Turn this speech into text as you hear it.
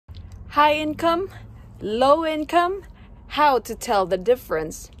High income, low income, how to tell the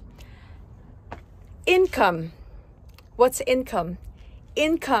difference. Income. What's income?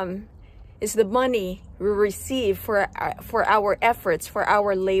 Income is the money we receive for our efforts, for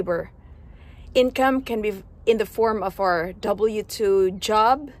our labor. Income can be in the form of our W-2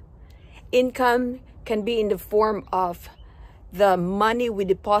 job. Income can be in the form of the money we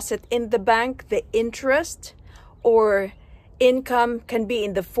deposit in the bank, the interest, or income can be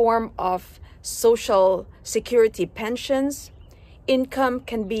in the form of social security pensions. Income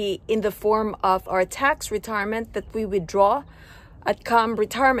can be in the form of our tax retirement that we withdraw at come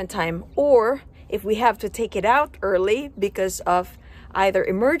retirement time, or if we have to take it out early because of either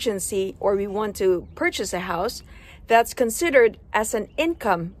emergency or we want to purchase a house, that's considered as an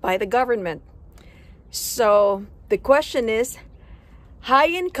income by the government. So the question is, high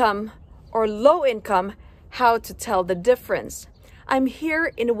income or low income, how to tell the difference. I'm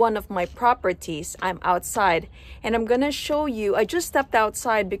here in one of my properties. I'm outside and I'm gonna show you. I just stepped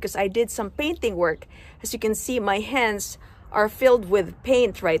outside because I did some painting work. As you can see, my hands are filled with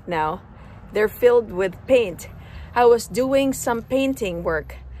paint right now. They're filled with paint. I was doing some painting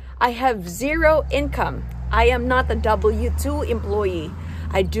work. I have zero income. I am not a W-2 employee.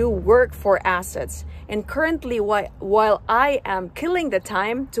 I do work for assets. And currently, while I am killing the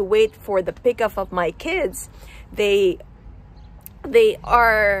time to wait for the pickup of my kids, they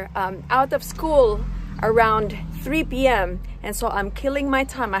are out of school around 3 p.m. And so I'm killing my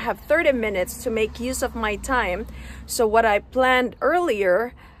time. I have 30 minutes to make use of my time. So what I planned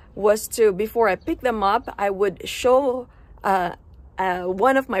earlier was to, before I pick them up, I would show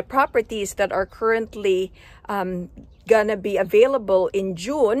one of my properties that are currently gonna be available in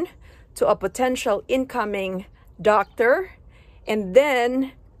June to a potential incoming doctor, and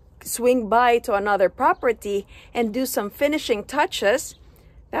then swing by to another property and do some finishing touches.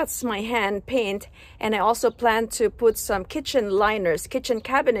 That's my hand paint. And I also plan to put some kitchen liners, kitchen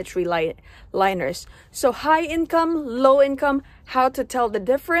cabinetry liners. So high income, low income, how to tell the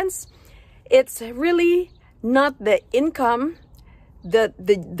difference? It's really not the income,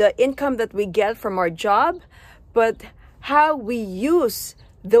 the income that we get from our job, but how we use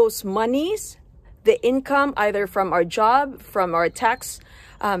those monies, the income either from our job, from our tax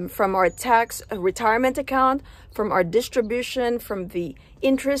retirement account, from our distribution, from the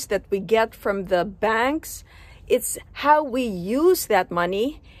interest that we get from the banks. It's how we use that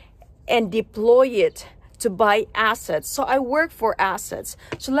money and deploy it to buy assets. So I work for assets.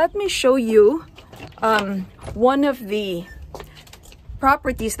 So let me show you one of the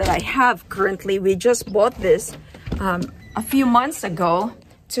properties that I have currently. We just bought this a few months ago,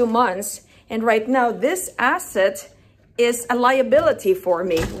 2 months, and right now this asset is a liability for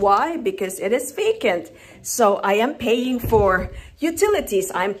me. Why? Because it is vacant. So I am paying for utilities.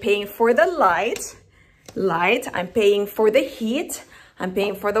 I'm paying for the light, I'm paying for the heat, I'm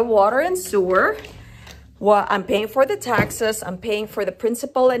paying for the water and sewer, well, I'm paying for the taxes, I'm paying for the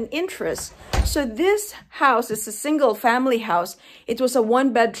principal and interest. So this house is a single family house. It was a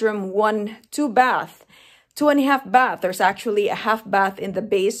 1-bedroom, 2-bath, 2.5 bath. There's actually a half bath in the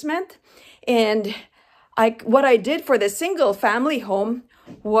basement. And what I did for the single family home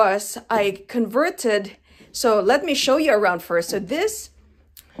was I converted. So let me show you around first. So this,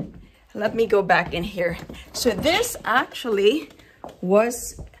 let me go back in here. So this actually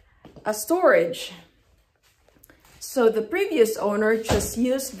was a storage. So the previous owner just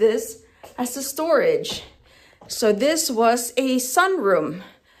used this as a storage. So this was a sunroom,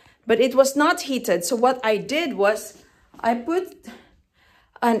 but it was not heated. So what I did was I put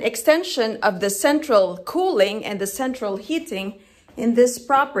an extension of the central cooling and the central heating in this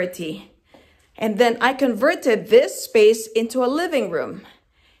property. And then I converted this space into a living room.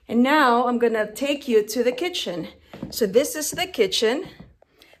 And now I'm gonna take you to the kitchen. So this is the kitchen.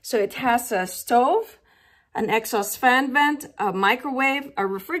 So it has a stove, an exhaust fan vent, a microwave, a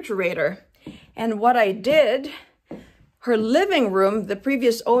refrigerator. And what I did, her living room, the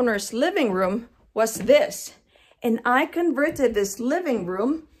previous owner's living room, was this. And I converted this living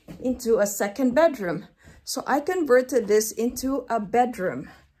room into a second bedroom. So I converted this into a bedroom.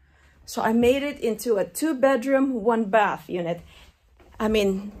 So I made it into a 2-bedroom, 1-bath unit.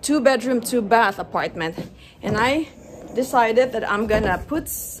 2-bedroom, 2-bath apartment. And I decided that I'm gonna put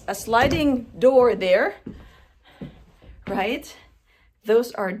a sliding door there, right?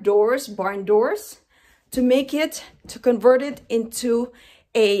 Those are doors, barn doors, to convert it into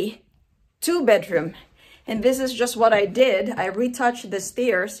a 2-bedroom. And this is just what I did. I retouched the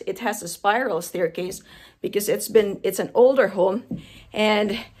stairs. It has a spiral staircase because it's an older home.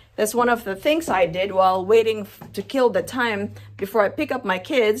 And That's one of the things I did while waiting to kill the time before I pick up my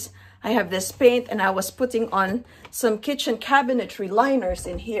kids. I have this paint and I was putting on some kitchen cabinetry liners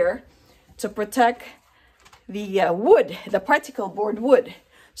in here to protect the wood, the particle board wood.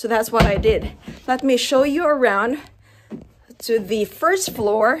 So that's what I did. Let me show you around to the first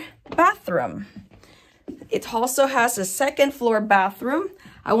floor bathroom. It also has a second floor bathroom.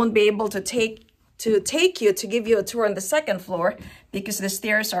 I won't be able to give you a tour on the second floor because the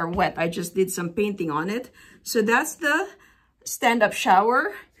stairs are wet. I just did some painting on it. So that's the stand-up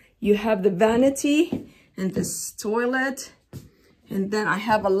shower. You have the vanity and this toilet. And then I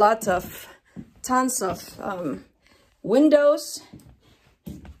have tons of windows.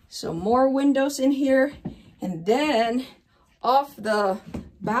 So more windows in here. And then off the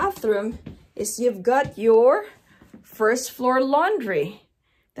bathroom is you've got your first floor laundry.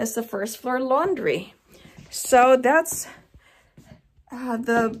 That's the first floor laundry. So that's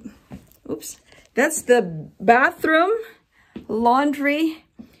that's the bathroom, laundry,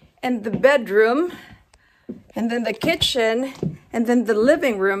 and the bedroom, and then the kitchen, and then the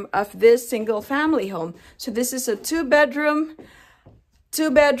living room of this single family home. So this is a two bedroom,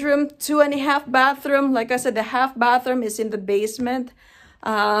 2.5 bathroom. Like I said, the half bathroom is in the basement.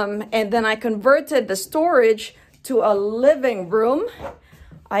 And then I converted the storage to a living room.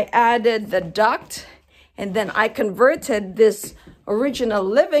 I added the duct, and then I converted this original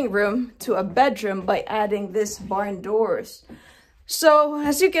living room to a bedroom by adding this barn doors. So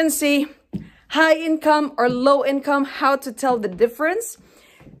as you can see, high income or low income, how to tell the difference.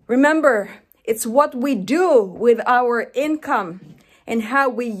 Remember, it's what we do with our income and how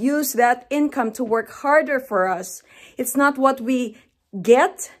we use that income to work harder for us. It's not what we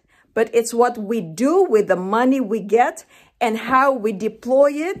get, but it's what we do with the money we get and how we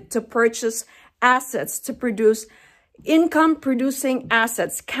deploy it to purchase assets, to produce income-producing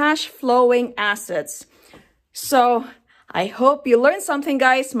assets, cash-flowing assets. So I hope you learned something,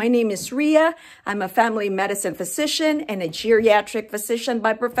 guys. My name is Ria. I'm a family medicine physician and a geriatric physician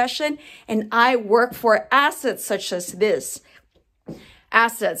by profession, and I work for assets such as this.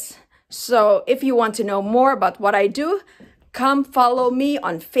 Assets. So if you want to know more about what I do, come follow me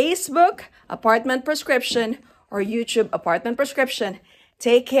on Facebook, Apartment Prescription, or YouTube, Apartment Prescription.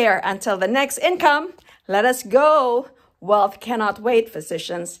 Take care. Until the next income, let us go. Wealth cannot wait,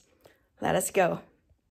 physicians. Let us go.